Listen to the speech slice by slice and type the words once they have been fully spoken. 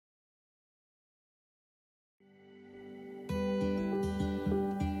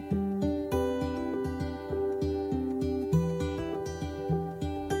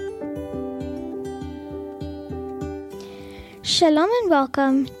Shalom and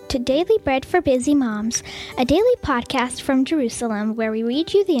welcome to Daily Bread for Busy Moms, a daily podcast from Jerusalem where we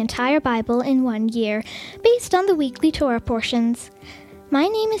read you the entire Bible in 1 year based on the weekly Torah portions. My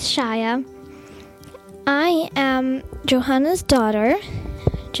name is Shaya. I am Johanna's daughter.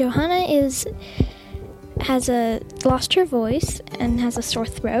 Johanna has lost her voice and has a sore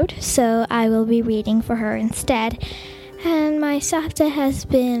throat, so I will be reading for her instead. And my Savta has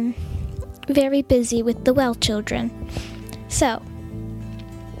been very busy with the well children. So,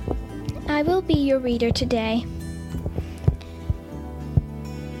 I will be your reader today.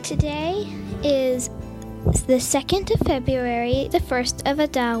 Today is the 2nd of February, the 1st of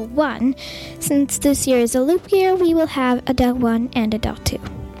Adar 1. Since this year is a leap year, we will have Adar 1 and Adar 2.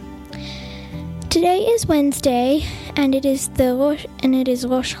 Today is Wednesday, and it is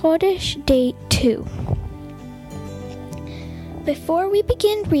Rosh Chodesh, day 2. Before we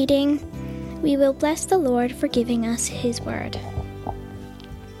begin reading, we will bless the Lord for giving us His word.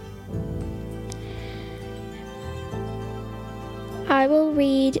 I will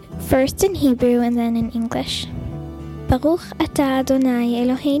read first in Hebrew and then in English. Baruch atah Adonai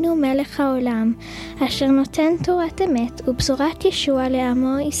Eloheinu melech haolam, asher noten torat emet ubzorat Yeshua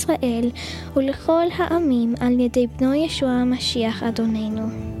le'amo Yisrael u'lechol ha'amim al yedei bno Yeshua Mashiach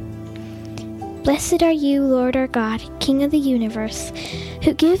Adonenu. Blessed are you, Lord our God, King of the universe,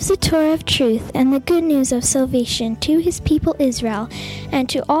 who gives the Torah of truth and the good news of salvation to his people Israel and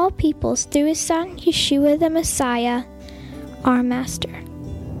to all peoples through his Son, Yeshua the Messiah, our Master.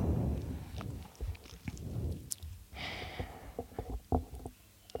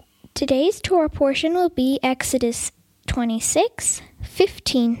 Today's Torah portion will be Exodus 26,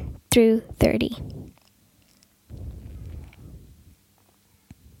 15 through 30.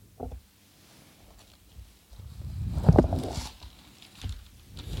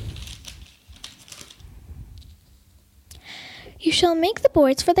 You shall make the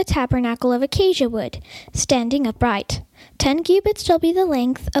boards for the tabernacle of acacia wood, standing upright. 10 cubits shall be the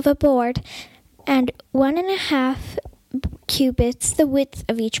length of a board, and 1.5 cubits the width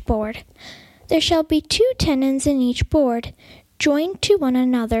of each board. There shall be 2 tenons in each board, joined to one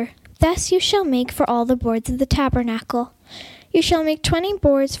another. Thus you shall make for all the boards of the tabernacle. You shall make 20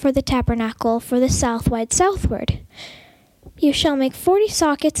 boards for the tabernacle for the southward southward. You shall make 40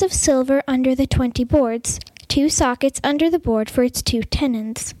 sockets of silver under the 20 boards, 2 sockets under the board for its 2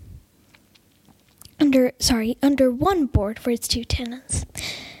 tenons. Under one board for its 2 tenons.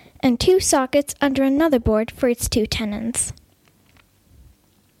 And 2 sockets under another board for its 2 tenons.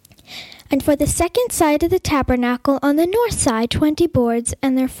 And for the second side of the tabernacle on the north side 20 boards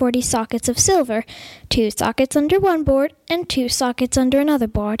and their 40 sockets of silver, 2 sockets under one board and 2 sockets under another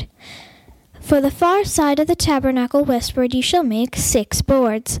board. For the far side of the tabernacle westward you shall make 6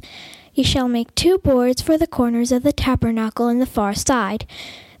 boards. You shall make 2 boards for the corners of the tabernacle in the far side.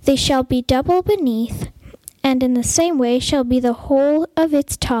 They shall be double beneath, and in the same way shall be the whole of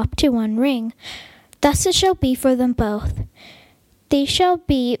its top to one ring. Thus it shall be for them both. They shall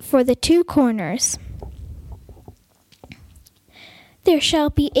be for the 2 corners. There shall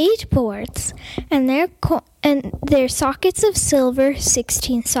be 8 boards, and their sockets of silver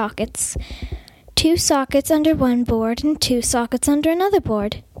 16 sockets. 2 sockets under one board, and 2 sockets under another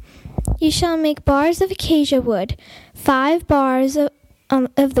board. You shall make bars of acacia wood, 5 bars of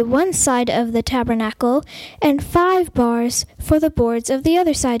the one side of the tabernacle, and 5 bars for the boards of the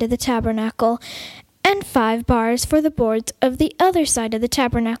other side of the tabernacle, and 5 bars for the boards of the other side of the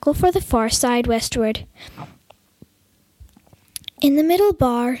tabernacle for the far side westward. The middle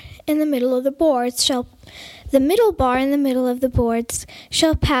bar in the middle of the boards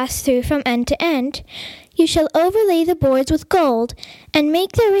shall pass through from end to end. You shall overlay the boards with gold, and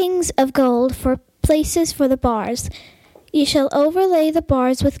make the rings of gold for places for the bars. You shall overlay the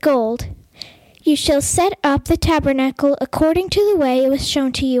bars with gold. You shall set up the tabernacle according to the way it was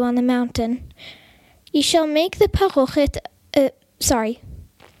shown to you on the mountain. You shall make the parochet,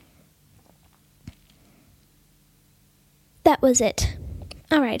 That was it.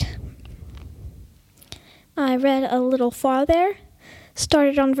 All right. I read a little far there.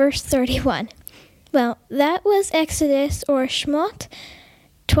 Started on verse 31. Well, that was Exodus or Shemot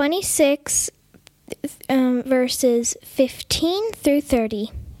 26, verses 15 through 30.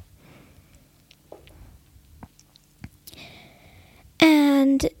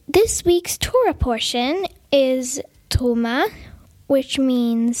 And this week's Torah portion is Truma, which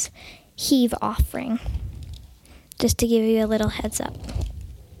means heave offering. Just to give you a little heads up.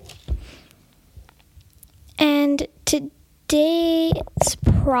 And today's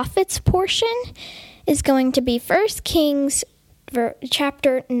prophets portion is going to be 1 Kings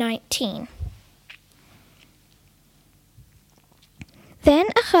chapter 19. Then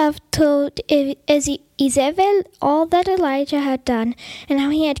Achav told Izebel all that Elijah had done, and how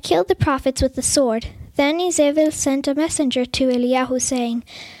he had killed the prophets with the sword. Then Izebel sent a messenger to Eliyahu, saying,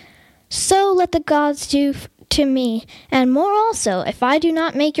 "So let the gods do to me, and more also, if I do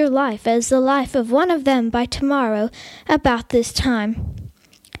not make your life as the life of one of them by tomorrow about this time."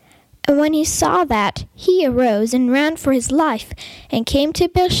 And when he saw that, he arose and ran for his life, and came to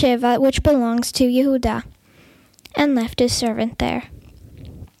Beersheba, which belongs to Yehudah, and left his servant there.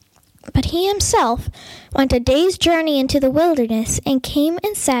 But he himself went a day's journey into the wilderness, and came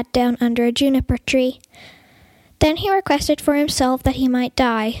and sat down under a juniper tree. Then he requested for himself that he might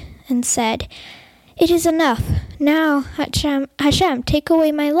die, and said, "It is enough. Now, Hashem, take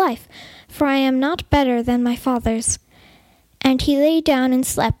away my life, for I am not better than my fathers." And he lay down and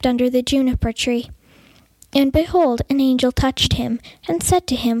slept under the juniper tree. And behold, an angel touched him, and said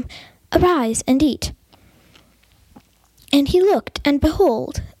to him, "Arise and eat." And he looked, and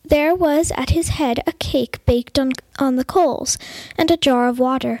behold, there was at his head a cake baked on the coals, and a jar of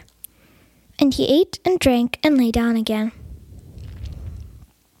water. And he ate and drank, and lay down again.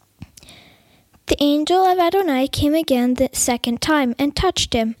 The angel of Adonai came again the second time, and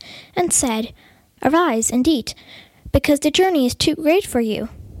touched him, and said, "Arise and eat, because the journey is too great for you."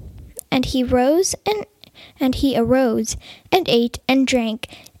 And he arose and ate and drank,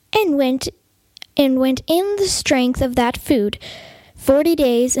 and went in the strength of that food 40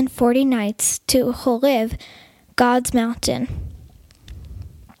 days and 40 nights to Horeb, God's mountain.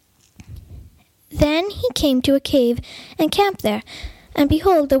 Then he came to a cave and camped there. And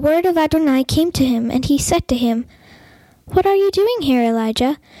behold, the word of Adonai came to him, and he said to him, "What are you doing here,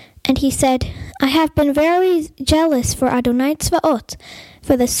 Elijah?" And he said, "I have been very jealous for Adonai Tzvaot,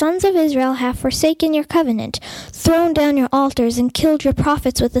 for the sons of Israel have forsaken your covenant, thrown down your altars, and killed your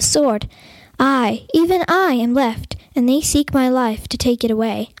prophets with the sword. I, even I, am left, and they seek my life to take it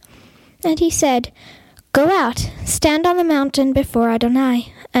away." And he said, "Go out, stand on the mountain before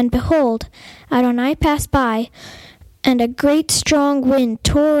Adonai." And behold, Adonai passed by, and a great strong wind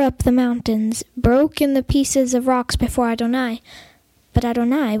tore up the mountains, broke in the pieces of rocks before Adonai. But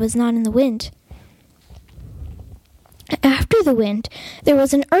Adonai was not in the wind. After the wind, there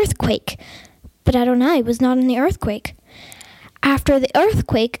was an earthquake, but Adonai was not in the earthquake. After the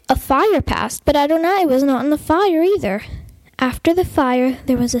earthquake, a fire passed, but Adonai was not in the fire either. After the fire,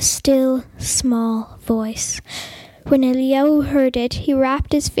 there was a still, small voice. When Eliyahu heard it, he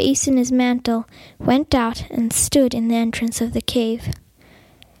wrapped his face in his mantle, went out, and stood in the entrance of the cave.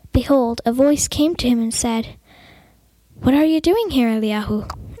 Behold, a voice came to him and said, "What are you doing here, Eliyahu?"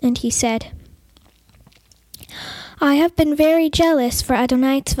 And he said, "I have been very jealous for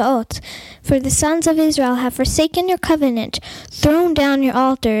Adonai Tzvaot, for the sons of Israel have forsaken your covenant, thrown down your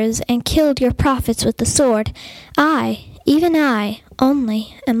altars, and killed your prophets with the sword. I, even I,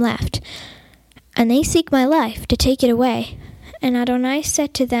 only am left, and they seek my life to take it away." And Adonai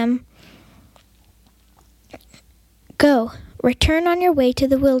said to them, "Go, return on your way to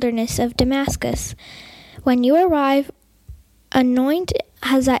the wilderness of Damascus. When you arrive, anoint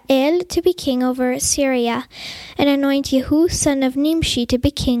Hazael to be king over Syria, and anoint Yehu son of Nimshi to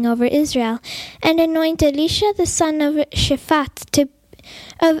be king over Israel, and anoint Elisha the son of Shaphat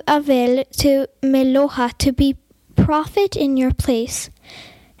of Avel to Meloha to be prophet in your place.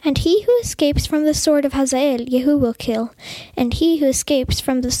 And he who escapes from the sword of Hazael, Yehu will kill, and he who escapes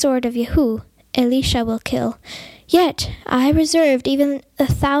from the sword of Yehu, Elisha will kill. Yet I reserved I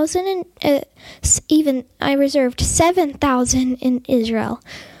reserved 7,000 in Israel,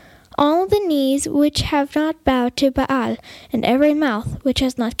 all the knees which have not bowed to Baal, and every mouth which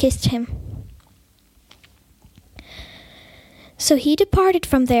has not kissed him." So he departed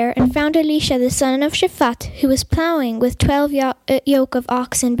from there, and found Elisha the son of Shaphat, who was plowing with 12 yoke of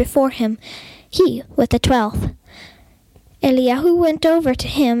oxen before him, he with the 12th. Eliyahu went over to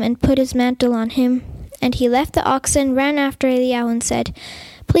him, and put his mantle on him. And he left the oxen, ran after Eliyahu, and said,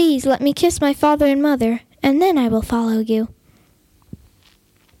 "Please let me kiss my father and mother, and then I will follow you."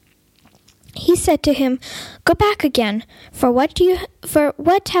 He said to him, "Go back again, for what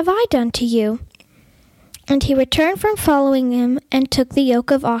have I done to you?" And he returned from following him, and took the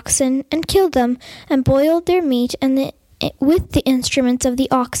yoke of oxen, and killed them, and boiled their meat with the instruments of the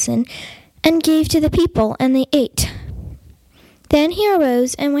oxen, and gave to the people, and they ate. Then he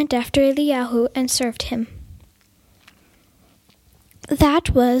arose and went after Eliyahu and served him.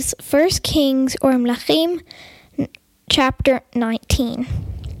 That was 1 Kings or Melachim, chapter 19.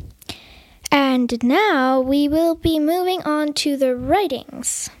 And now we will be moving on to the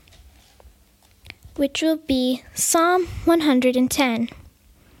writings, which will be Psalm 110.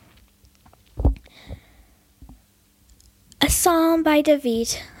 A psalm by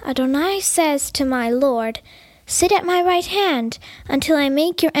David. Adonai says to my Lord, sit at my right hand until I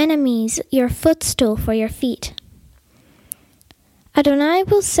make your enemies your footstool for your feet. Adonai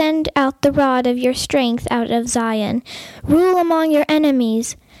will send out the rod of your strength out of Zion. Rule among your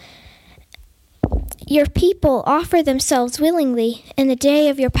enemies. Your people offer themselves willingly in the day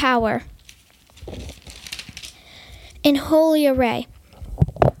of your power. In holy array.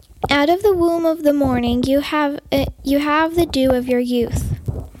 Out of the womb of the morning you have the dew of your youth.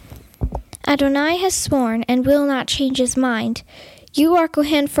 Adonai has sworn and will not change his mind. You are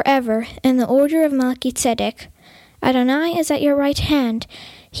Kohen forever, in the order of Melchizedek. Adonai is at your right hand.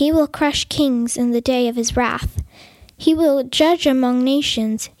 He will crush kings in the day of his wrath. He will judge among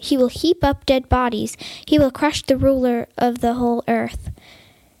nations. He will heap up dead bodies. He will crush the ruler of the whole earth.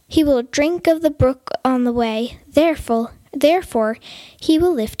 He will drink of the brook on the way. Therefore, he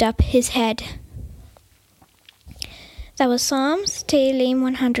will lift up his head. That was Psalms Tehillim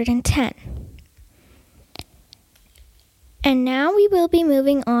 110. And now we will be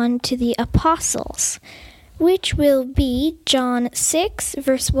moving on to the Apostles, which will be John 6,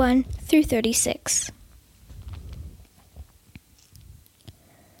 verse 1 through 36.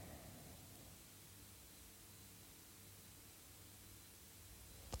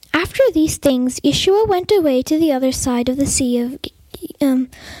 After these things, Yeshua went away to the other side of the Sea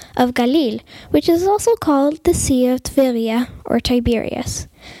of Galilee, which is also called the Sea of Tiberias or Tiberias.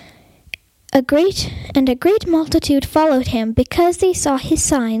 A great multitude followed him, because they saw his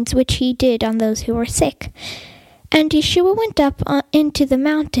signs which he did on those who were sick. And Yeshua went up into the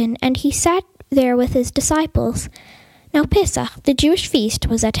mountain, and he sat there with his disciples. Now Pesach, the Jewish feast,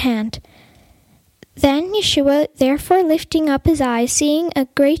 was at hand. Then Yeshua, therefore lifting up his eyes, seeing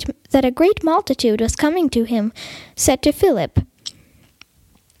that a great multitude was coming to him, said to Philip,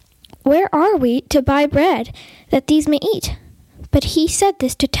 Where are we to buy bread, that these may eat? But he said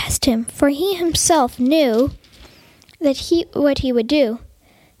this to test him, for he himself knew what he would do.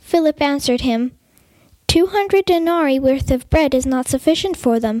 Philip answered him, 200 denarii worth of bread is not sufficient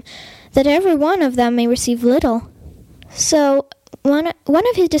for them, that every one of them may receive little. So one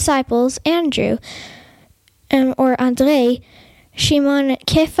of his disciples, Andrew, or Andrei, Shimon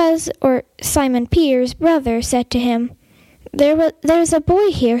Kephas, or Simon Peter's brother, said to him, There is a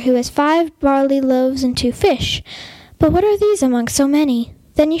boy here who has 5 barley loaves and 2 fish. But what are these among so many?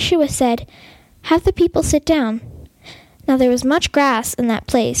 Then Yeshua said, Have the people sit down. Now there was much grass in that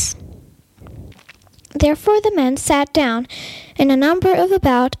place. Therefore the men sat down, in a number of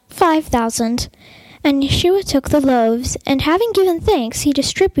about 5,000. And Yeshua took the loaves, and having given thanks, he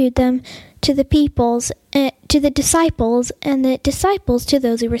distributed them to the disciples, and the disciples to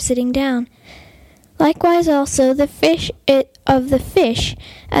those who were sitting down. Likewise also the fish,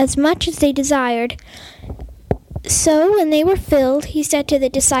 as much as they desired. So when they were filled, he said to the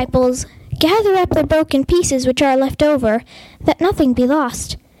disciples, Gather up the broken pieces which are left over, that nothing be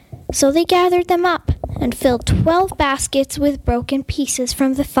lost. So they gathered them up, and filled 12 baskets with broken pieces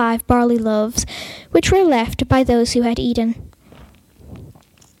from the 5 barley loaves, which were left by those who had eaten.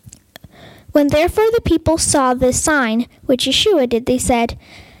 When therefore the people saw this sign, which Yeshua did, they said,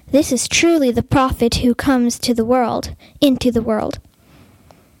 This is truly the prophet who comes into the world.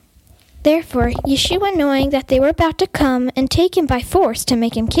 Therefore Yeshua, knowing that they were about to come and take him by force to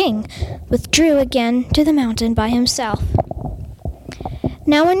make him king, withdrew again to the mountain by himself.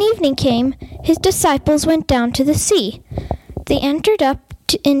 Now when evening came, his disciples went down to the sea. They entered up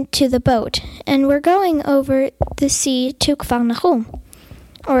into the boat, and were going over the sea to Capernaum,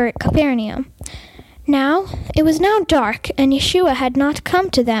 or Capernaum. Now it was now dark, and Yeshua had not come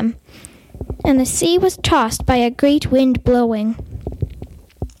to them, and the sea was tossed by a great wind blowing.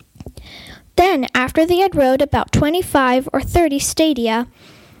 Then, after they had rowed about 25 or 30 stadia,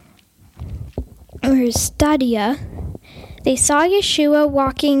 they saw Yeshua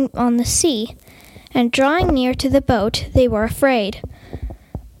walking on the sea, and drawing near to the boat, they were afraid.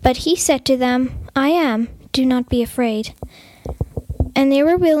 But he said to them, I am, do not be afraid. And they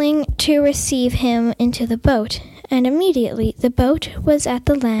were willing to receive him into the boat, and immediately the boat was at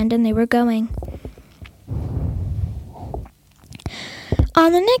the land, and they were going.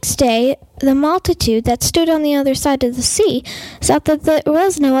 On the next day, the multitude that stood on the other side of the sea saw that there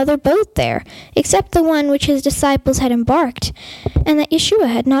was no other boat there, except the one which his disciples had embarked, and that Yeshua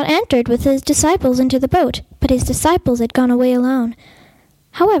had not entered with his disciples into the boat, but his disciples had gone away alone.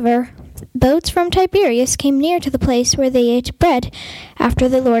 However, boats from Tiberias came near to the place where they ate bread, after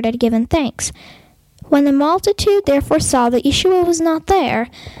the Lord had given thanks. When the multitude therefore saw that Yeshua was not there,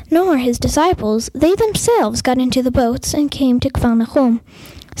 nor his disciples, they themselves got into the boats and came to Capernaum.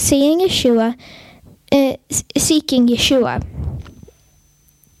 Seeing Yeshua, seeking Yeshua.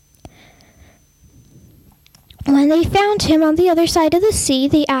 When they found him on the other side of the sea,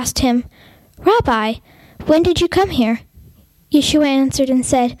 they asked him, "Rabbi, when did you come here?" Yeshua answered and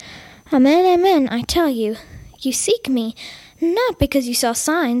said, "Amen, amen, I tell you, you seek me, not because you saw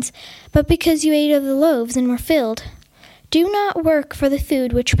signs, but because you ate of the loaves and were filled. Do not work for the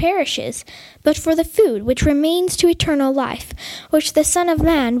food which perishes, but for the food which remains to eternal life, which the Son of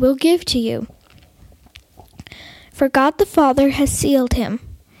Man will give to you. For God the Father has sealed him."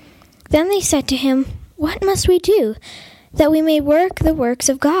 Then they said to him, "What must we do, that we may work the works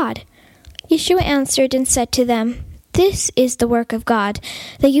of God?" Yeshua answered and said to them, "This is the work of God,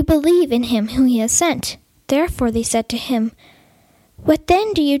 that you believe in him whom he has sent." Therefore they said to him, "What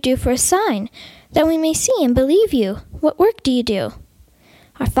then do you do for a sign, that we may see and believe you? What work do you do?"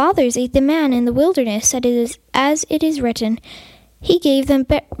 "Our fathers ate the manna in the wilderness, as it is written, He gave them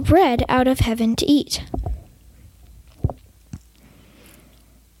bread out of heaven to eat."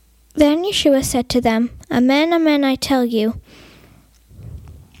 Then Yeshua said to them, "Amen, amen, I tell you,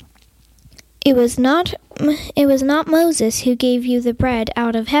 it was not Moses who gave you the bread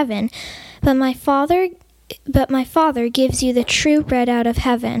out of heaven, but my Father gives you the true bread out of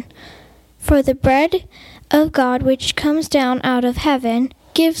heaven. For the bread of God which comes down out of heaven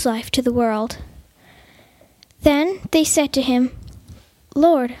gives life to the world." Then they said to him,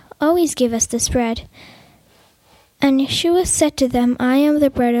 "Lord, always give us this bread." And Yeshua said to them, "I am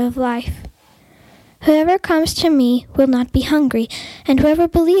the bread of life. Whoever comes to me will not be hungry, and whoever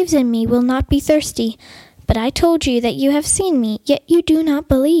believes in me will not be thirsty. But I told you that you have seen me, yet you do not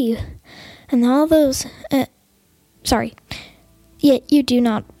believe. And yet you do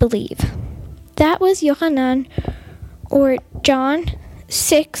not believe." That was Yohanan, or John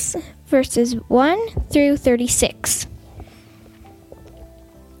 6, verses 1 through 36.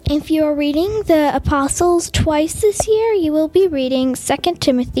 If you are reading the Apostles twice this year, you will be reading 2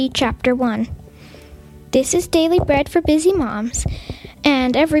 Timothy chapter 1. This is Daily Bread for Busy Moms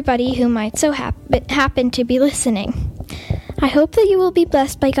and everybody who might so happen to be listening. I hope that you will be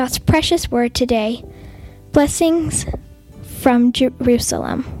blessed by God's precious word today. Blessings from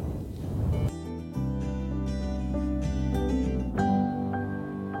Jerusalem.